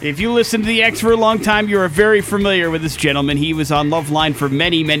If you listen to The X for a long time, you are very familiar with this gentleman. He was on Loveline for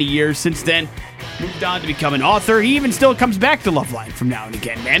many, many years. Since then, moved on to become an author. He even still comes back to Loveline from now and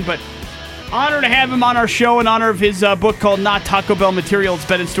again, man. But honor to have him on our show in honor of his book called Not Taco Bell Material. It's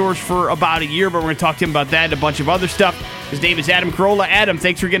been in stores for about a year, but we're going to talk to him about that and a bunch of other stuff. His name is Adam Carolla. Adam,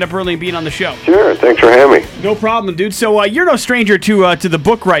 thanks for getting up early and being on the show. Sure, thanks for having me. No problem, dude. So you're no stranger to the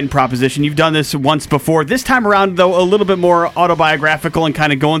book writing proposition. You've done this once before. This time around, though, a little bit more autobiographical and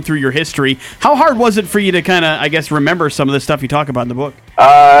kind of going through your history. How hard was it for you to kind of, I guess, remember some of the stuff you talk about in the book?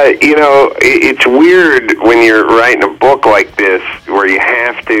 It's weird when you're writing a book like this where you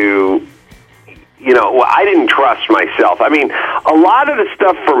have to... I didn't trust myself. I mean, a lot of the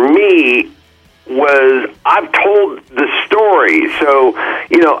stuff for me was I've told the story, so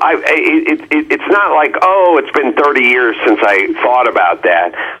it's not like it's been 30 years since I thought about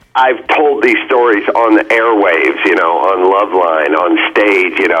that. I've told these stories on the airwaves, on Loveline, on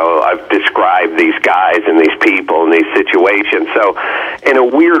stage. I've described these guys and these people and these situations. So, in a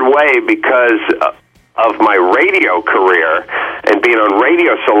weird way, because of my radio career and being on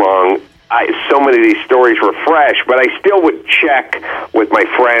radio so long, so many of these stories were fresh, but I still would check with my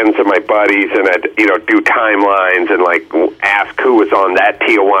friends and my buddies, and I'd do timelines and ask who was on that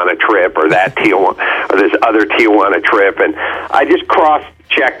Tijuana trip or that Tijuana or this other Tijuana trip, and I just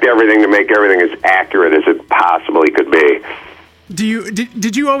cross-checked everything to make everything as accurate as it possibly could be.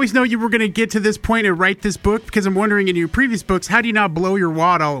 Did you always know you were going to get to this point and write this book? Because I'm wondering, in your previous books, how do you not blow your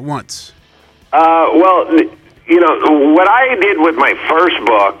wad all at once? What I did with my first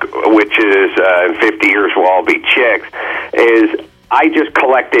book, which is in 50 Years We'll All Be Chicks, is I just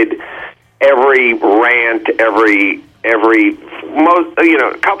collected every rant, a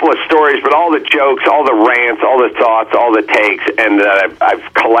couple of stories, but all the jokes, all the rants, all the thoughts, all the takes, and that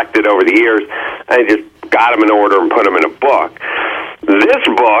I've collected over the years. I just got them in order and put them in a book.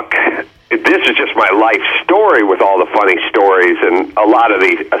 This is just my life story with all the funny stories and a lot of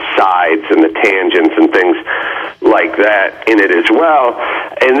the asides and the tangents and things like that in it as well.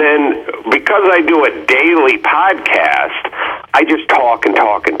 And then because I do a daily podcast, I just talk and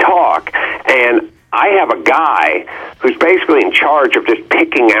talk and talk. And I have a guy who's basically in charge of just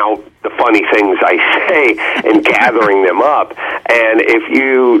picking out the funny things I say and gathering them up. And if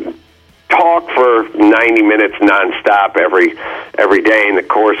you talk for 90 minutes nonstop every day in the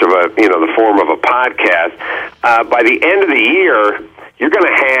course of the form of a podcast, by the end of the year, you're going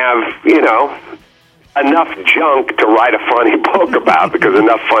to have, enough junk to write a funny book about because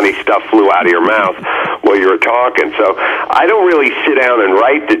enough funny stuff flew out of your mouth while you were talking. So I don't really sit down and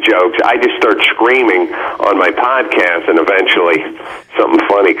write the jokes. I just start screaming on my podcast, and eventually something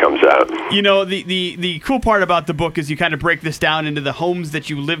funny comes out. The cool part about the book is you kind of break this down into the homes that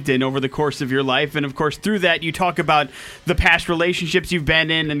you lived in over the course of your life, and of course through that you talk about the past relationships you've been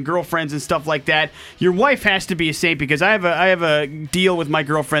in and girlfriends and stuff like that. Your wife has to be a saint because I have a deal with my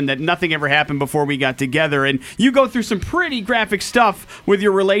girlfriend that nothing ever happened before we got together, and you go through some pretty graphic stuff with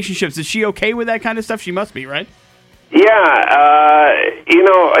your relationships. Is she okay with that kind of stuff? She must be, right? Yeah,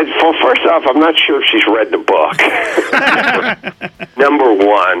 well, first off, I'm not sure if she's read the book. Number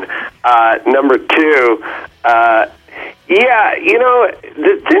one. Number two, the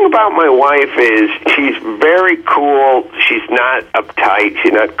thing about my wife is she's very cool. She's not uptight.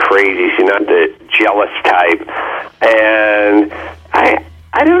 She's not crazy. She's not the jealous type. And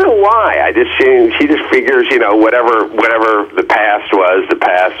I don't know why. She just figures, whatever the past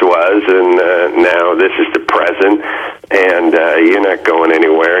was, and now this is the present, and you're not going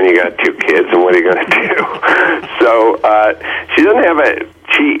anywhere, and you got 2 kids, and what are you going to do? So she doesn't have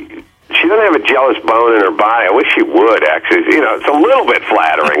a jealous bone in her body. I wish she would, actually. It's a little bit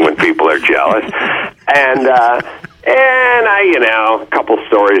flattering when people are jealous, and I, a couple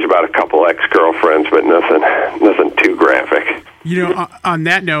stories about a couple ex-girlfriends, but nothing too graphic. On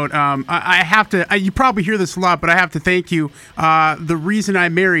that note, I have to. You probably hear this a lot, but I have to thank you. The reason I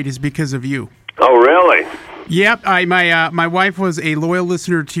married is because of you. Oh, really? Yep. My wife was a loyal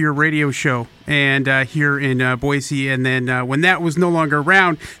listener to your radio show, and here in Boise. And then when that was no longer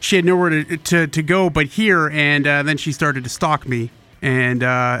around, she had nowhere to go but here. And then she started to stalk me, and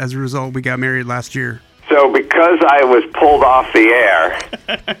as a result, we got married last year. So because I was pulled off the air,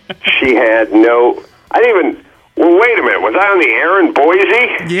 she had no. I didn't even. Well, wait a minute. Was I on the air in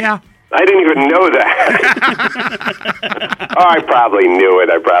Boise? Yeah. I didn't even know that. Oh, I probably knew it.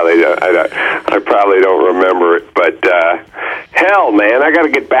 I probably don't remember it. But hell, man, I got to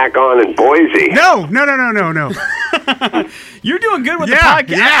get back on in Boise. No. You're doing good with the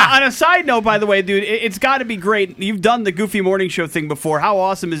podcast. Yeah. On a side note, by the way, dude, it's got to be great. You've done the Goofy Morning Show thing before. How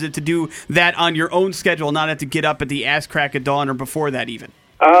awesome is it to do that on your own schedule, not have to get up at the ass crack of dawn or before that even?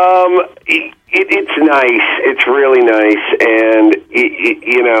 It's nice. It's really nice, and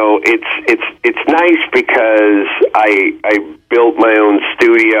it's nice because I built my own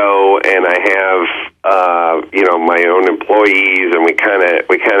studio, and I have my own employees, and we kind of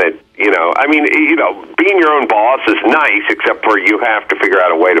being your own boss is nice, except for you have to figure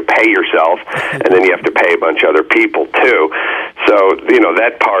out a way to pay yourself, and then you have to pay a bunch of other people too. So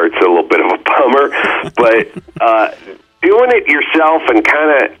that part's a little bit of a bummer, but doing it yourself and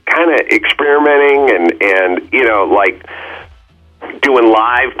kind of experimenting and like doing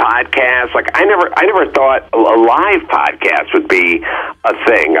live podcasts. Like I never thought a live podcast would be a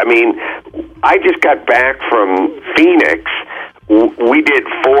thing. I mean, I just got back from Phoenix. We did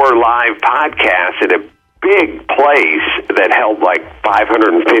 4 live podcasts at a big place that held like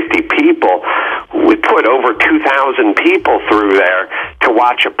 550 people. We put over 2,000 people through there to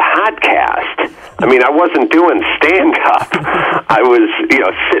watch a podcast. I mean, I wasn't doing stand-up. I was,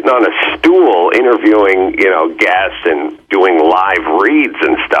 sitting on a stool interviewing, guests and doing live reads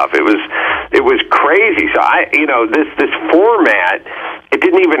and stuff. It was crazy. So this format, it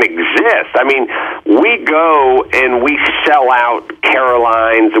didn't even exist. I mean, we go and we sell out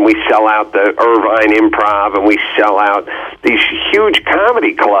Caroline's and we sell out the Irvine Improv and we sell out these huge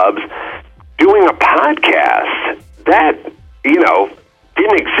comedy clubs doing a podcast that,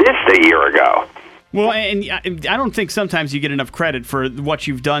 didn't exist a year ago. Well, and I don't think sometimes you get enough credit for what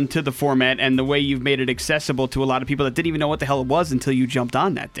you've done to the format and the way you've made it accessible to a lot of people that didn't even know what the hell it was until you jumped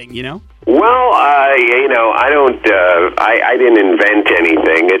on that thing, Well, I didn't invent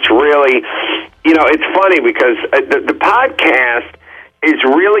anything. It's really, it's funny because the podcast is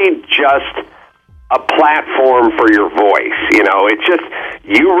really just a platform for your voice. It's just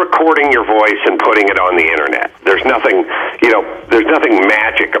you recording your voice and putting it on the internet. There's nothing, there's nothing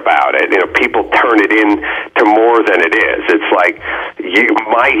magic about it. People turn it into more than it is. It's like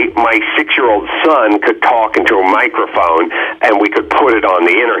my 6-year-old son could talk into a microphone and we could put it on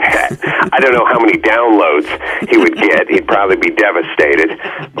the internet. I don't know how many downloads he would get. He'd probably be devastated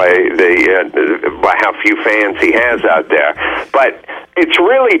by by how few fans he has out there. But it's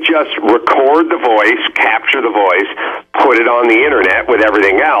really just record the voice, capture the voice, put it on the internet with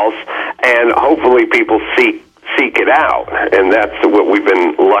everything else, and hopefully people seek it out. And that's what we've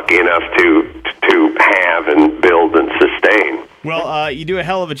been lucky enough to have and build and sustain. Well, you do a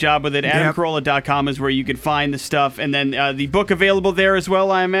hell of a job with it. AdamCarolla.com is where you can find the stuff. And then the book available there as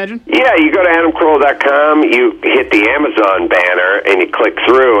well, I imagine? Yeah, you go to AdamCarolla.com, you hit the Amazon banner, and you click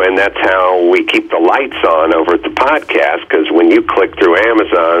through, and that's how we keep the lights on over at the podcast, because when you click through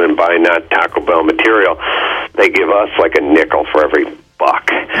Amazon and buy not Taco Bell material, they give us like a nickel for every buck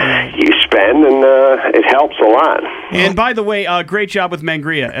you spend, and it helps a lot. And by the way, great job with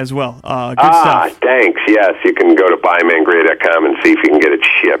Mangria as well. Good stuff. Thanks. Yes, you can go to buymangria.com and see if you can get it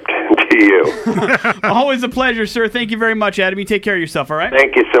shipped to you. Always a pleasure, sir. Thank you very much, Adam. You take care of yourself, all right?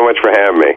 Thank you so much for having me.